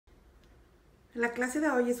La clase de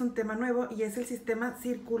hoy es un tema nuevo y es el sistema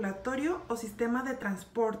circulatorio o sistema de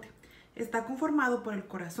transporte. Está conformado por el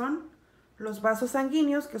corazón, los vasos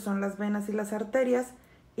sanguíneos, que son las venas y las arterias,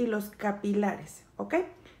 y los capilares, ¿ok?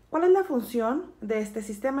 ¿Cuál es la función de este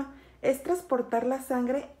sistema? Es transportar la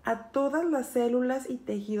sangre a todas las células y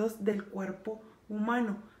tejidos del cuerpo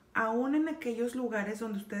humano, aún en aquellos lugares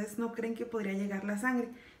donde ustedes no creen que podría llegar la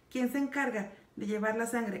sangre. ¿Quién se encarga de llevar la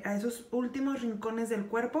sangre a esos últimos rincones del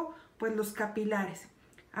cuerpo? Pues los capilares.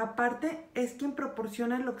 Aparte, es quien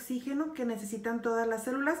proporciona el oxígeno que necesitan todas las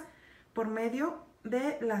células por medio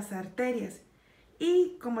de las arterias.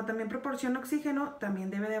 Y como también proporciona oxígeno, también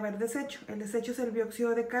debe de haber desecho. El desecho es el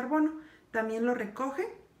dióxido de carbono. También lo recoge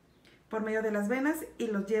por medio de las venas y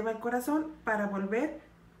los lleva al corazón para volver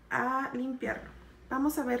a limpiarlo.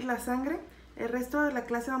 Vamos a ver la sangre. El resto de la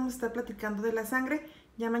clase vamos a estar platicando de la sangre.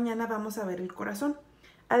 Ya mañana vamos a ver el corazón.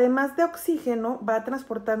 Además de oxígeno, va a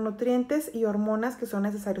transportar nutrientes y hormonas que son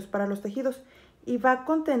necesarios para los tejidos y va a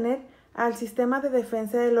contener al sistema de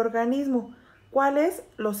defensa del organismo. ¿Cuáles?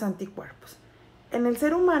 Los anticuerpos. En el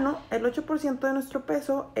ser humano, el 8% de nuestro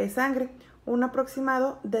peso es sangre, un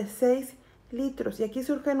aproximado de 6 litros. Y aquí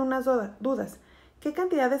surgen unas dudas. ¿Qué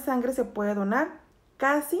cantidad de sangre se puede donar?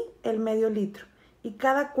 Casi el medio litro. ¿Y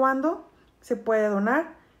cada cuándo se puede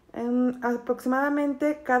donar?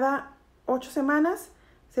 Aproximadamente cada 8 semanas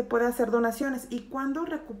se puede hacer donaciones. ¿Y cuándo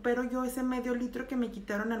recupero yo ese medio litro que me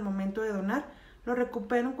quitaron al momento de donar? Lo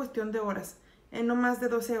recupero en cuestión de horas, en no más de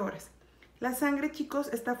 12 horas. La sangre,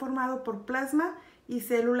 chicos, está formado por plasma y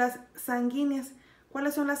células sanguíneas.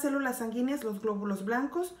 ¿Cuáles son las células sanguíneas? Los glóbulos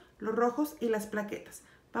blancos, los rojos y las plaquetas.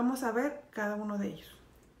 Vamos a ver cada uno de ellos.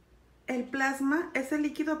 El plasma es el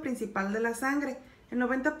líquido principal de la sangre. El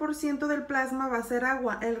 90% del plasma va a ser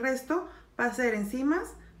agua. El resto va a ser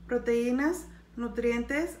enzimas, proteínas,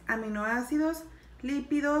 nutrientes, aminoácidos,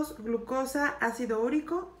 lípidos, glucosa, ácido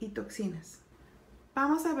úrico y toxinas.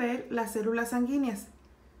 Vamos a ver las células sanguíneas.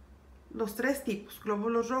 Los tres tipos,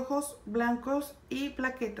 glóbulos rojos, blancos y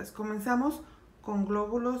plaquetas. Comenzamos con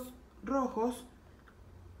glóbulos rojos,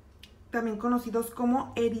 también conocidos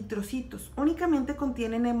como eritrocitos. Únicamente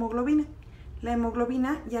contienen hemoglobina. La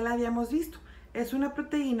hemoglobina ya la habíamos visto. Es una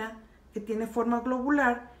proteína que tiene forma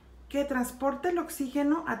globular que transporta el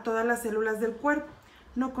oxígeno a todas las células del cuerpo.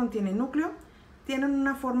 No contiene núcleo, tienen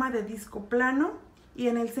una forma de disco plano y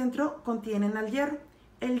en el centro contienen al hierro.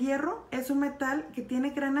 El hierro es un metal que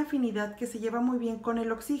tiene gran afinidad que se lleva muy bien con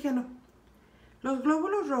el oxígeno. Los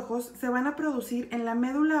glóbulos rojos se van a producir en la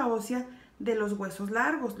médula ósea de los huesos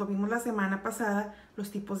largos. Lo vimos la semana pasada,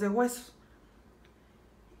 los tipos de huesos.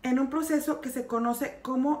 En un proceso que se conoce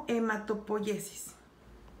como hematopoiesis.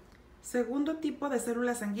 Segundo tipo de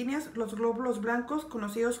células sanguíneas, los glóbulos blancos,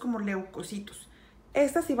 conocidos como leucocitos.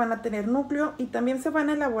 Estas sí van a tener núcleo y también se van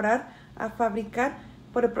a elaborar, a fabricar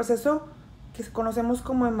por el proceso que conocemos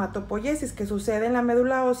como hematopoiesis, que sucede en la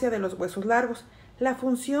médula ósea de los huesos largos. La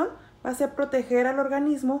función va a ser proteger al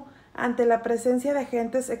organismo ante la presencia de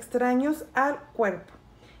agentes extraños al cuerpo.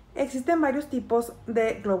 Existen varios tipos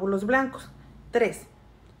de glóbulos blancos. 3.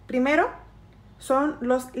 Primero, son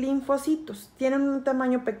los linfocitos. Tienen un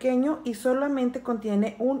tamaño pequeño y solamente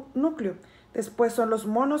contiene un núcleo. Después son los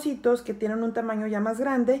monocitos, que tienen un tamaño ya más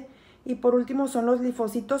grande. Y por último son los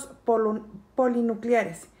linfocitos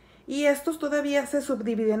polinucleares. Y estos todavía se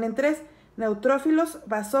subdividen en 3, neutrófilos,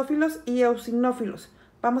 basófilos y eosinófilos.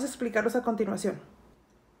 Vamos a explicarlos a continuación.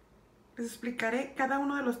 Les explicaré cada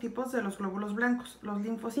uno de los tipos de los glóbulos blancos. Los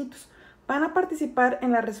linfocitos van a participar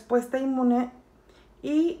en la respuesta inmune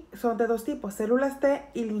y son de dos tipos, células T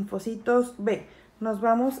y linfocitos B. Nos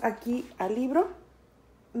vamos aquí al libro,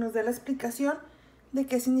 nos da la explicación de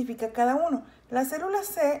qué significa cada uno. Las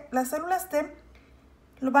células T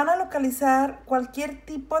lo van a localizar cualquier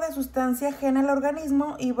tipo de sustancia ajena al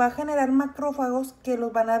organismo y va a generar macrófagos que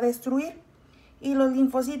los van a destruir. Y los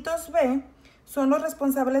linfocitos B son los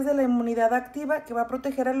responsables de la inmunidad activa que va a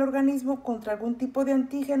proteger al organismo contra algún tipo de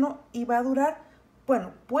antígeno y va a durar,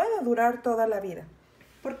 puede durar toda la vida.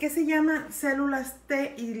 ¿Por qué se llaman células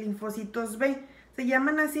T y linfocitos B? Se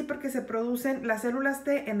llaman así porque se producen las células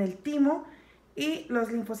T en el timo y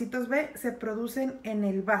los linfocitos B se producen en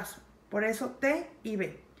el vaso. Por eso T y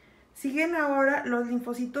B. Siguen ahora los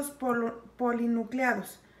linfocitos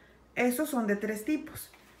polinucleados. Esos son de 3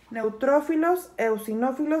 tipos. Neutrófilos,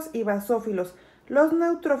 eosinófilos y basófilos. Los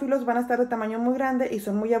neutrófilos van a estar de tamaño muy grande y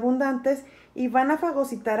son muy abundantes y van a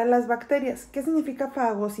fagocitar a las bacterias. ¿Qué significa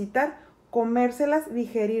fagocitar? Comérselas,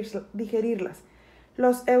 digerirlas.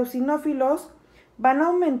 Los eosinófilos van a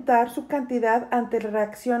aumentar su cantidad ante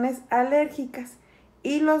reacciones alérgicas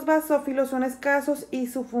y los basófilos son escasos y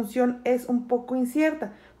su función es un poco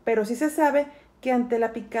incierta. pero sí se sabe que ante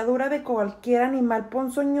la picadura de cualquier animal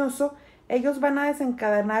ponzoñoso, ellos van a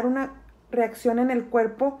desencadenar una reacción en el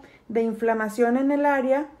cuerpo de inflamación en el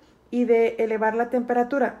área y de elevar la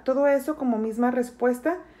temperatura. Todo eso como misma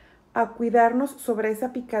respuesta a cuidarnos sobre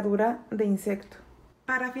esa picadura de insecto.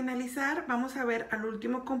 Para finalizar, vamos a ver al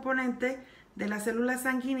último componente de las células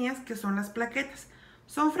sanguíneas, que son las plaquetas.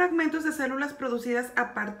 Son fragmentos de células producidas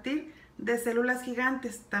a partir de células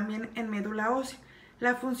gigantes, también en médula ósea.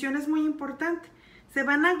 La función es muy importante. Se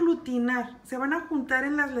van a aglutinar, se van a juntar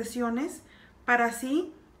en las lesiones para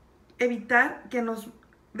así evitar que nos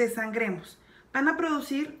desangremos. Van a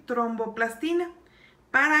producir tromboplastina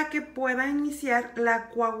para que pueda iniciar la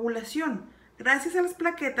coagulación. Gracias a las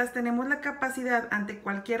plaquetas tenemos la capacidad ante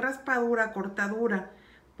cualquier raspadura, cortadura,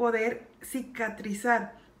 poder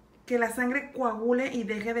cicatrizar, que la sangre coagule y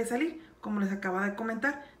deje de salir, como les acabo de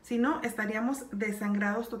comentar. Si no, estaríamos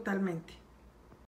desangrados totalmente.